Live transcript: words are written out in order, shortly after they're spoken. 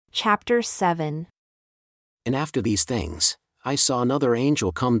Chapter 7. And after these things, I saw another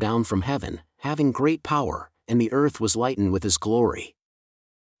angel come down from heaven, having great power, and the earth was lightened with his glory.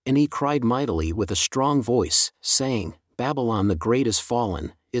 And he cried mightily with a strong voice, saying, Babylon the great is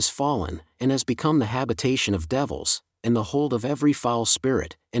fallen, and has become the habitation of devils, and the hold of every foul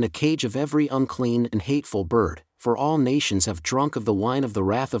spirit, and a cage of every unclean and hateful bird, for all nations have drunk of the wine of the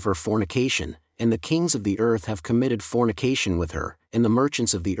wrath of her fornication, and the kings of the earth have committed fornication with her, and the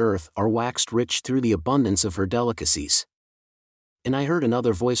merchants of the earth are waxed rich through the abundance of her delicacies. And I heard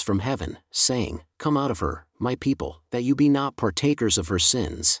another voice from heaven, saying, Come out of her, my people, that you be not partakers of her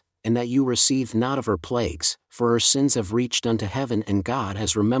sins, and that you receive not of her plagues, for her sins have reached unto heaven, and God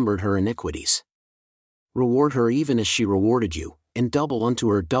has remembered her iniquities. Reward her even as she rewarded you, and double unto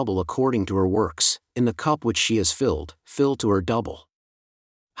her double according to her works, in the cup which she has filled, fill to her double.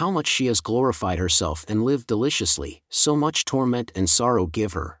 How much she has glorified herself and lived deliciously, so much torment and sorrow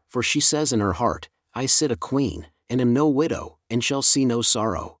give her, for she says in her heart, I sit a queen, and am no widow, and shall see no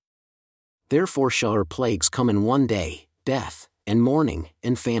sorrow. Therefore shall her plagues come in one day, death, and mourning,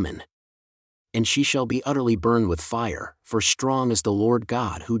 and famine. And she shall be utterly burned with fire, for strong is the Lord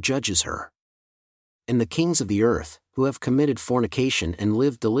God who judges her. And the kings of the earth, who have committed fornication and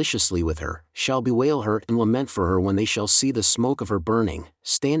lived deliciously with her, shall bewail her and lament for her when they shall see the smoke of her burning,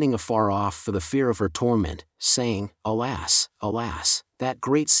 standing afar off for the fear of her torment, saying, Alas, alas, that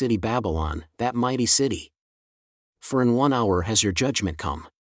great city Babylon, that mighty city! For in 1 hour has your judgment come.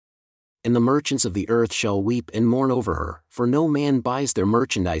 And the merchants of the earth shall weep and mourn over her, for no man buys their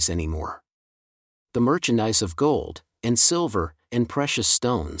merchandise any more. The merchandise of gold, and silver, and precious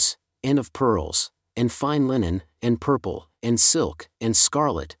stones, and of pearls, and fine linen, and purple, and silk, and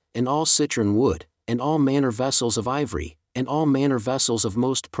scarlet, and all citron wood, and all manner vessels of ivory, and all manner vessels of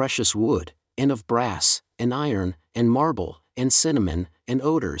most precious wood, and of brass, and iron, and marble, and cinnamon, and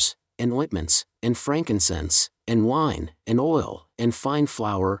odors, and ointments, and frankincense, and wine, and oil, and fine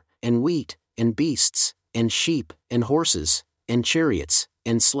flour, and wheat, and beasts, and sheep, and horses, and chariots,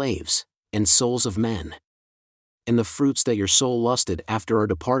 and slaves, and souls of men. And the fruits that your soul lusted after are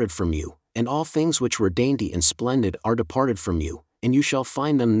departed from you, and all things which were dainty and splendid are departed from you, and you shall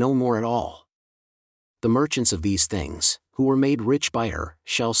find them no more at all. The merchants of these things, who were made rich by her,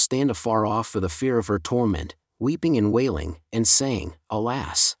 shall stand afar off for the fear of her torment, weeping and wailing, and saying,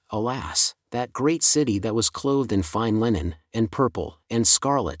 Alas, alas, that great city that was clothed in fine linen, and purple, and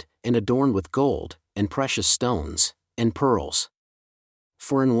scarlet, and adorned with gold, and precious stones, and pearls.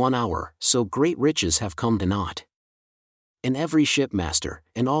 For in 1 hour so great riches have come to naught. And every shipmaster,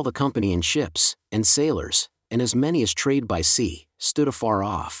 and all the company in ships, and sailors, and as many as trade by sea, stood afar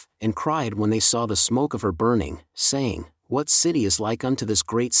off, and cried when they saw the smoke of her burning, saying, What city is like unto this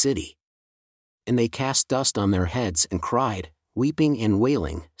great city? And they cast dust on their heads and cried, weeping and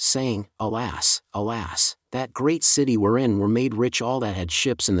wailing, saying, Alas, alas, that great city wherein were made rich all that had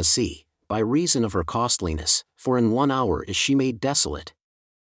ships in the sea, by reason of her costliness, for in 1 hour is she made desolate.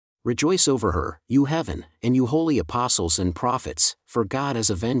 Rejoice over her, you heaven, and you holy apostles and prophets, for God has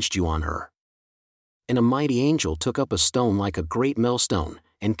avenged you on her. And a mighty angel took up a stone like a great millstone,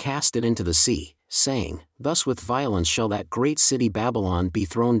 and cast it into the sea, saying, Thus with violence shall that great city Babylon be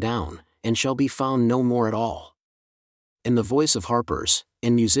thrown down, and shall be found no more at all. And the voice of harpers,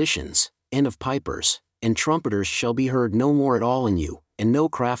 and musicians, and of pipers, and trumpeters shall be heard no more at all in you, and no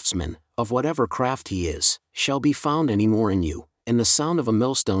craftsman, of whatever craft he is, shall be found any more in you. And the sound of a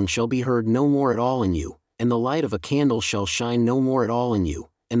millstone shall be heard no more at all in you, and the light of a candle shall shine no more at all in you,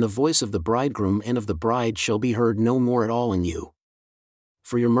 and the voice of the bridegroom and of the bride shall be heard no more at all in you.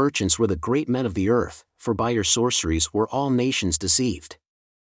 For your merchants were the great men of the earth, for by your sorceries were all nations deceived.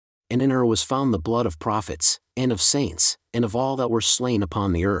 And in her was found the blood of prophets, and of saints, and of all that were slain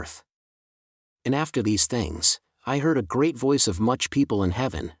upon the earth. And after these things, I heard a great voice of much people in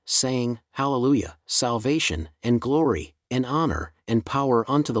heaven, saying, Hallelujah, salvation, and glory, and honor, and power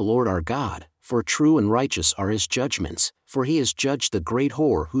unto the Lord our God, for true and righteous are his judgments, for he has judged the great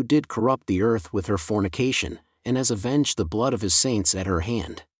whore who did corrupt the earth with her fornication, and has avenged the blood of his saints at her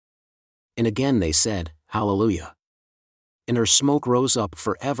hand. And again they said, Hallelujah. And her smoke rose up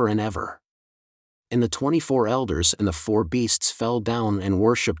for ever and ever. And the 24 elders and the 4 beasts fell down and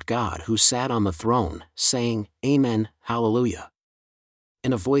worshipped God who sat on the throne, saying, Amen, Hallelujah.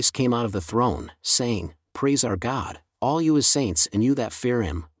 And a voice came out of the throne, saying, Praise our God, all you his saints and you that fear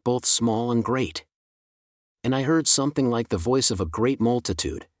him, both small and great. And I heard something like the voice of a great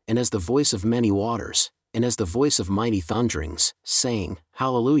multitude, and as the voice of many waters, and as the voice of mighty thunderings, saying,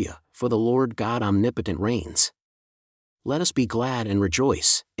 Hallelujah, for the Lord God omnipotent reigns. Let us be glad and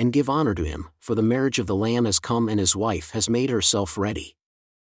rejoice, and give honor to him, for the marriage of the Lamb has come and his wife has made herself ready.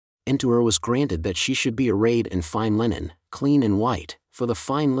 And to her was granted that she should be arrayed in fine linen, clean and white, for the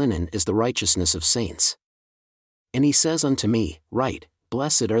fine linen is the righteousness of saints. And he says unto me, Write,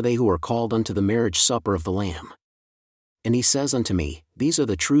 Blessed are they who are called unto the marriage supper of the Lamb. And he says unto me, These are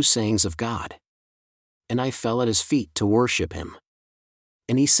the true sayings of God. And I fell at his feet to worship him.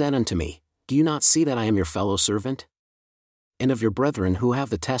 And he said unto me, Do you not see that I am your fellow servant? And of your brethren who have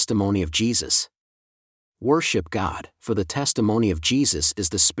the testimony of Jesus? Worship God, for the testimony of Jesus is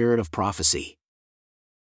the spirit of prophecy.